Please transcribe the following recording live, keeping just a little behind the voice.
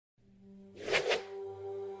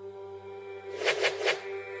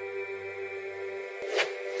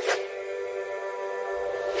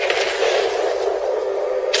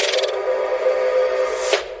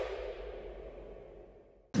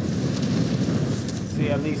see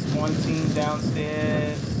at least one team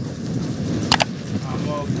downstairs. I'm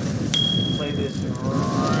gonna play this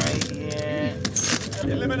right here.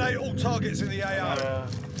 Eliminate all targets in the AO.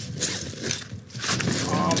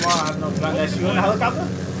 Oh, wow, I have no gun. That's you in the helicopter?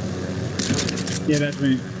 Yeah, that's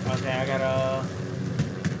me. Okay, I got a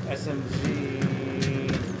SMG.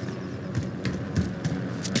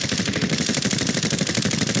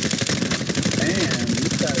 Damn,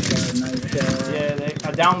 this guy's got a nice Yeah,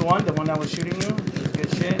 I downed one, the one that was shooting you. It was good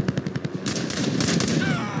shit.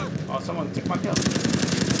 Oh, someone took my kill.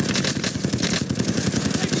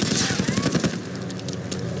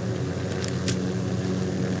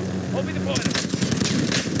 Hold me the boiler.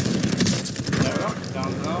 There we go.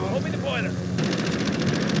 Down low. Hold me the boiler.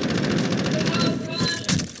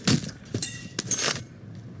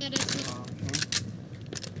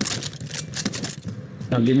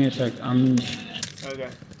 Now give me a sec. Okay.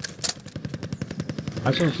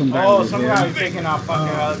 I saw some guys. Oh, some guy's taking our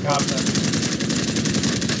fucking helicopter.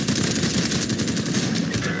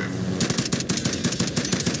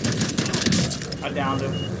 I downed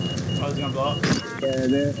him. Oh, he's gonna blow up. Yeah,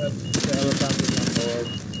 the helicopter's on board.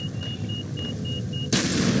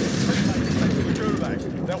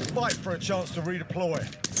 They'll fight for a chance to redeploy.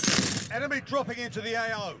 Enemy dropping into the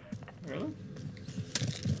AO. Really?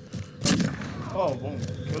 Oh, boom.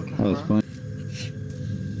 Kill That was fun.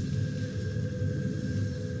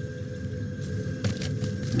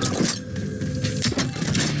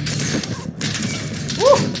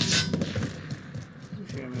 Woo! You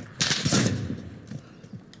feel me?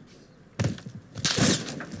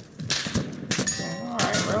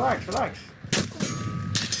 Alright, relax.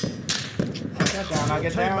 I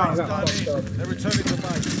get down. They're returning to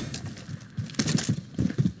base.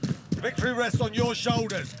 Victory rests on your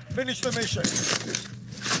shoulders. Finish the mission.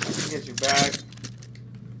 I can get you back.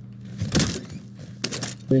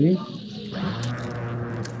 Really?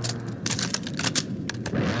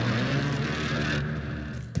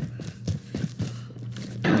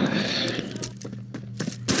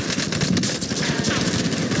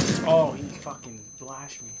 Oh, he fucking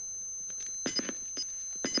flashed me.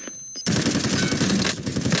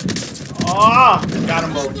 Oh, got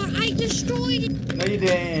him both. I destroyed it. No, you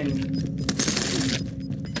didn't.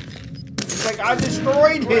 It's like I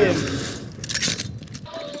destroyed him.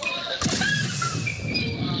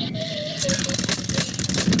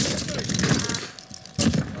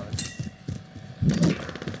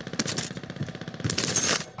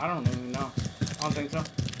 I don't even know. I don't think so.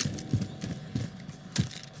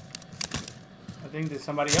 I think there's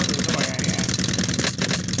somebody else. There's somebody right here.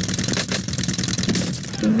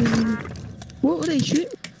 What were they shooting?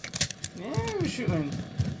 Yeah, he was shooting.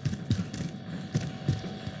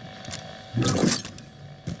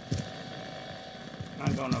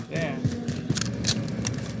 Not going up there.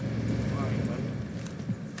 Where are you, buddy?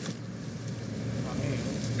 Oh, here you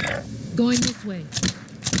go. Going this way.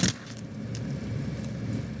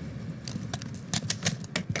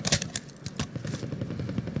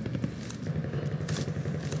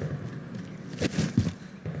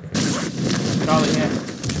 Charlie, yeah.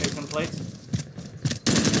 Take some plates.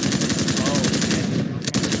 Oh, shit.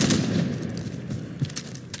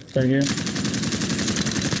 Okay. Right here.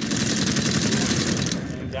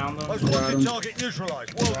 Down them. Most wanted target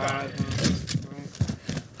neutralized. Well done.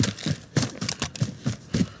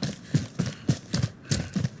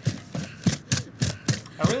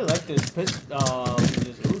 I really like this this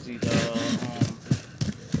Uzi, the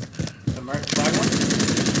American flag one.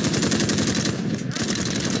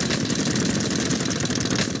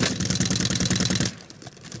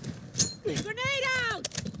 Grenade out!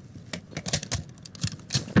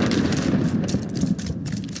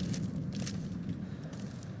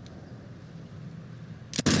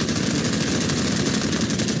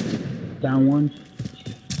 Down one.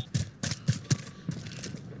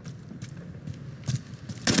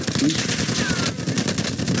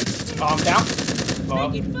 Oh, I'm down.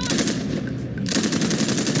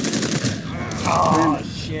 Oh,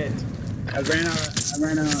 shit. I ran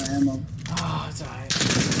out of ammo. Oh, it's alright.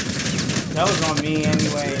 That was on me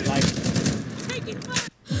anyway. Like,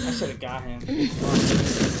 I should have got him.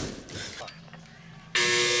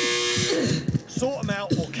 Sort them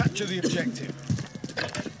out or capture the objective.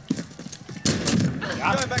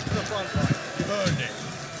 Going back to the front line. You've earned it.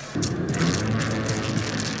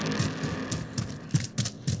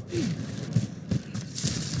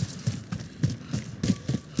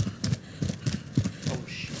 Oh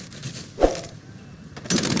shit.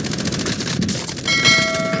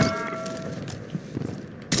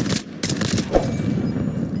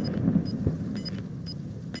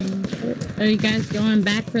 Are you guys going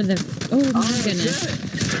back for the... Oh my goodness.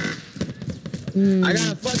 I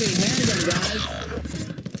got a fucking handgun, guys.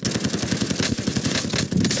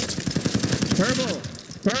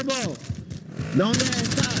 Purple. Don't let it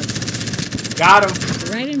stop. Got him.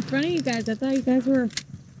 Right in front of you guys. I thought you guys were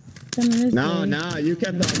coming this No, way. you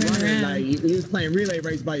kept on Turn running around. like you was playing relay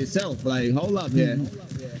race by yourself. Like, hold up here.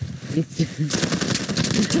 Trying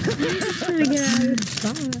to get out of this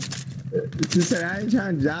spot. She said, I ain't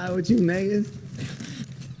trying to die with you niggas.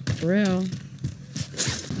 For real.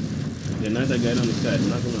 Yeah, not that guy on the side.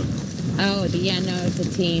 Knock him out. Oh, yeah, no, it's a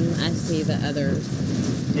team. I see the others.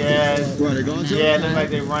 Yeah. What, they're going to? Yeah, it looks like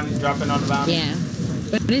they're running, dropping on the bounty. Yeah.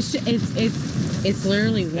 But it's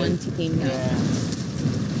literally one team now. Yeah.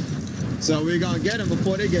 So we're gonna get them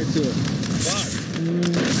before they get to it.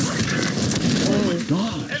 Oh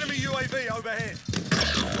God! Enemy UAV overhead.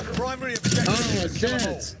 Primary objective is to kill them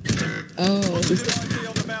all. Shit. Oh, UAV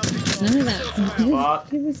on the mountain. none of that.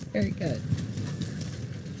 Fuck. It was very good.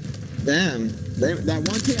 Damn. That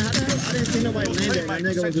one team, I didn't see nobody land there. That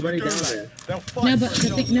nigga was already down there. They'll fight No, but for a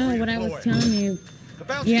chance to what I was redeploy. telling you, The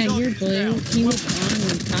bounty yeah, target you're is blue. down. He was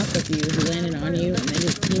on top of you. He landed on you, and then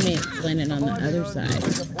his teammates landed on the other side.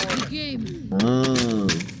 Oh.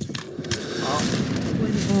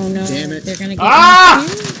 Oh no, Damn it. they're gonna get Ah! me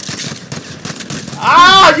too?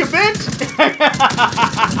 Ah, you bitch!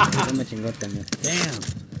 Damn.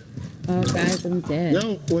 Oh guys, I'm dead.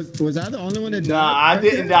 No, was I the only one that died? Nah, I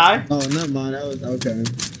didn't die. Oh, never mind. That was okay.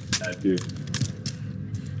 I do.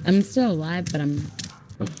 I'm still alive, but I'm.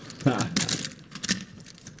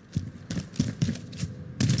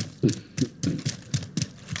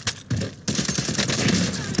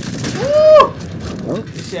 Woo!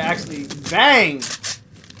 This shit actually bang.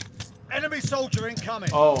 Enemy soldier incoming.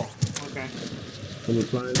 Oh, okay. Someone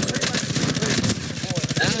flying.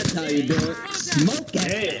 That's how you do it. Smoke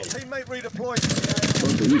it. Teammate redeployed.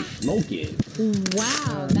 Smoking.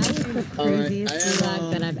 Wow, that was the craziest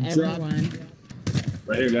gulag that I've ever won.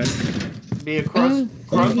 Right here, guys. Be a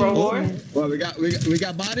crossbow warrior. Well, we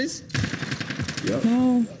got bodies. Yep.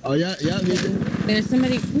 No, Oh yeah, we do. there's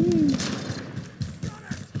somebody.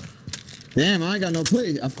 Damn, I ain't got no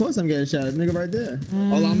play. Of course I'm getting shot. This nigga right there.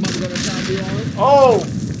 Oh, I'm about to go to top of you on him. Oh!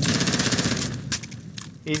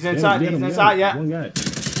 He's inside. Get He's him, inside. Yeah. One guy.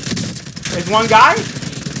 There's one guy.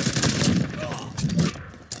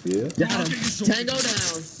 Yeah. Got him. Tango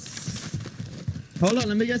down. Hold on,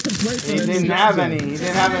 let me get some plates. He didn't have any. He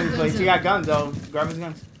didn't have any plates. He got guns though. Grab his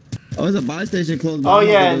guns. Oh, there's a buy station close by. Oh I'm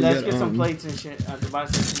yeah, gonna go let's get some plates and shit at the buy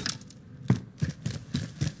station.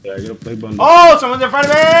 Yeah, I got a play bundle. Oh, someone's in front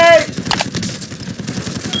of me!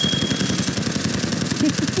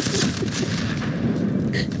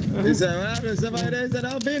 He said, what happened? Somebody there said,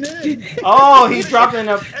 I'll be there. Oh, he's dropping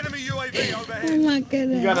a. Enemy UAV Oh overhead. my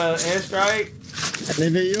goodness. You got an airstrike.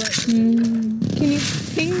 Maybe you Can you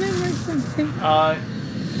ping them or something? Oh,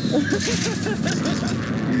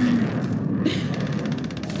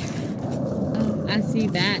 I see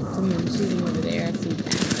that. Someone shooting over there. I see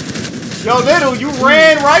that. Yo, Little, you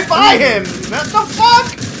ran right by him. What the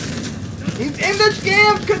fuck? He's in the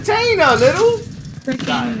damn container, Little.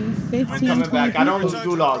 Freaking 15. I'm coming back. I don't lose Return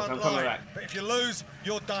to the gulags. front I'm coming line. back. But if you lose,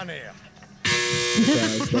 you're done here.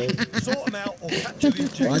 Sort them out or capture the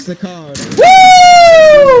objective. Watch the card. Woo!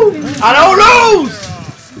 I don't lose.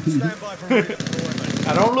 Stand by for redeployment.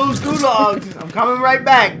 I don't lose gulags. I'm coming right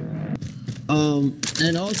back.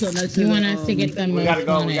 And also next to You the, want us to get them We gotta most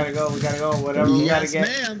go. We wanted. gotta go. We gotta go. Whatever we gotta Yes, get.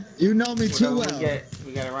 ma'am. You know me too Whatever well. we get,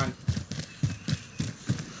 we gotta run.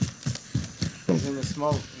 He's in the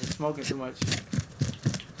smoke. He's smoking too much.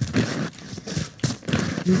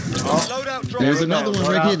 Oh, Loadout drop. There's There we another go. one,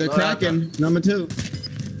 Load Ricky. out, The load out. Kraken, number 2.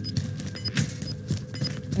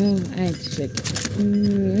 Oh, I should.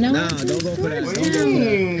 No. Nah, don't go for that. what Don't do go you for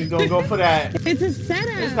that. mean? Don't go for that. It's a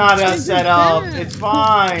setup. It's not a setup. It's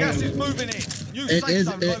fine. Gas is moving in. New It safe is,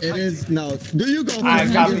 zone it located. is, no. Do you go for Alright,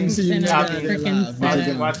 it? copy. I didn't see you Copy. out there Freaking live.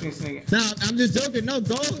 setup. Watch, watch me sneak. Nah, I'm just joking. No,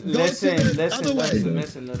 go Listen, to the listen, other way.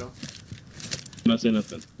 listen, Little. I'm not saying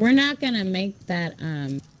nothing. We're not gonna make that.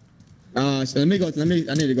 So let me go. I need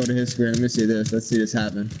to go to his screen. Let me see this. Let's see this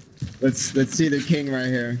happen. Let's see the king right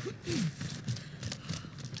here.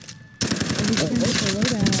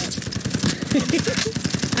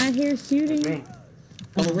 I hear shooting. Me.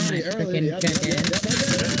 Oh, my right, early. freaking Yep,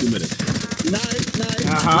 goodness. 2 minutes. Nice, nice.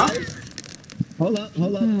 Uh-huh. Hold up. Oh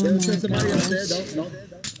There's my somebody else there. gosh. Don't.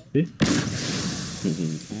 See?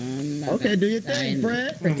 Okay, do your thing,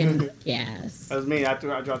 Fred. Freaking gas. That was me. I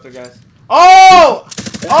dropped the gas. Oh!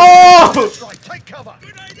 Oh! Strike. Take cover.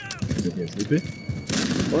 Sleepy?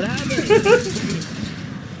 What happened?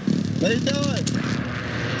 What are you doing?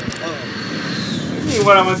 Oh. What do you mean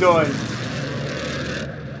what am I doing?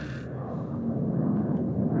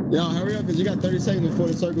 Yo, hurry up, because you got 30 seconds before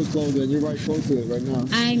the circle's closed, and you're right close to it right now.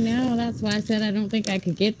 I know. That's why I said I don't think I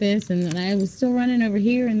could get this, and then I was still running over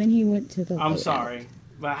here, and then he went to the. I'm sorry,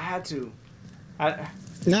 but I had to.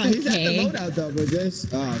 Nah, he's Okay. at the loadout though, but just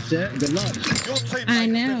shit. Good luck. Your teammate I has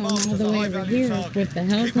been know. I'm marked all as the a way high over value here target. with the Keep 'em-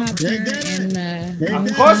 helicopter They did it. and the.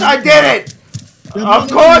 Of course I did it.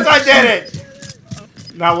 Of course I did it.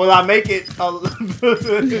 Now will I make it? Where's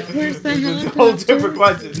the It's a whole helicopter? different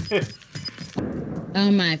question. Oh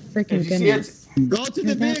my freaking If you see it, goodness! Go to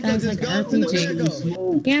the That vehicle. sounds Just like go to the RPG.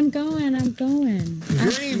 vehicle. Yeah, I'm going. I'm going.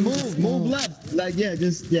 Green, move left. Like yeah,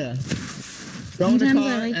 just yeah. Go in the Sometimes car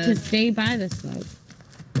I like to and stay by the smoke.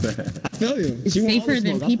 I feel you. It's She want all safer the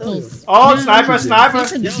than smoke, I feel people's. Oh, No, sniper, it's sniper.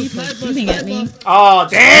 safer than Yo, people sniper, shooting at me. sniper. oh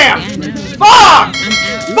Yeah, I damn! know. Fuck!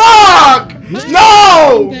 I'm out. Fuck!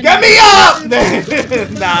 No! Get me up!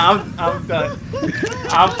 Nah, I'm done.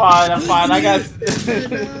 I'm fine. I got.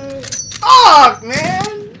 Fuck,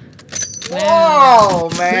 man! Wow.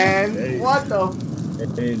 Whoa, man! Hey. What the?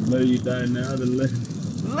 Hey, look, you dying now.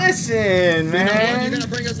 Listen, You man. gotta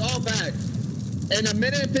bring us all back. In a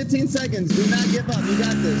minute and 15 seconds. Do not give up. You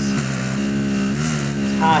got this.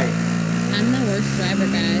 Hi. I'm the worst driver,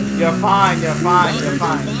 guys. You're fine. You're fine. No, You're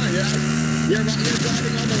fine. You're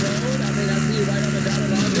driving on the road. I mean, I see you right on the dotted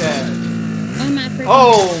line. Yeah. Oh my freaking.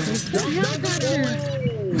 Oh. The helicopter.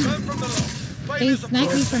 Turn from the lot. They Failures sniped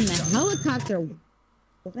me approach. from the helicopter.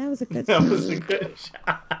 Well, that was a good. That was a good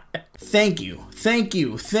shot. Thank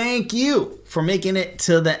you for making it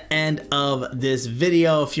to the end of this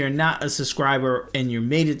video. If you're not a subscriber and you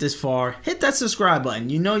made it this far, hit that subscribe button.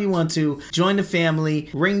 You know you want to join the family,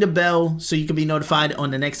 ring the bell so you can be notified on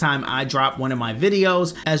the next time I drop one of my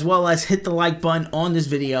videos, as well as hit the like button on this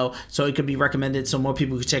video so it could be recommended so more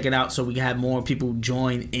people can check it out, so we can have more people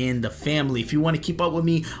join in the family. If you want to keep up with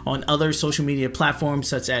me on other social media platforms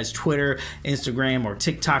such as Twitter, Instagram, or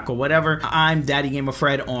TikTok or whatever, I'm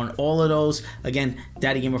DaddyGamerFred on all of those. Again,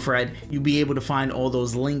 DaddyGamerFred. You'll be able to find all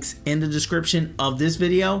those links in the description of this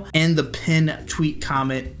video and the pinned tweet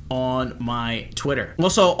comment on my Twitter.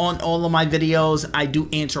 Also, on all of my videos, I do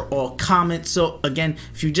answer all comments. So again,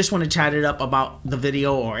 if you just want to chat it up about the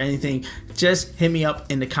video or anything, just hit me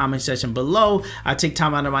up in the comment section below. I take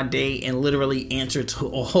time out of my day and literally answer to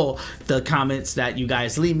all the comments that you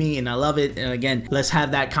guys leave me, and I love it. And again, let's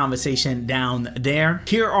have that conversation down there.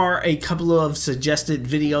 Here are a couple of suggested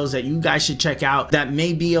videos that you guys should check out that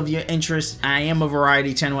may be of your interest. I am a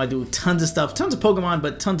variety channel. I do tons of stuff, tons of Pokemon,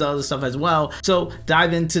 but tons of other stuff as well. So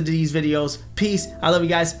dive into these videos. Peace. I love you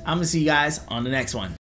guys. I'm gonna see you guys on the next one.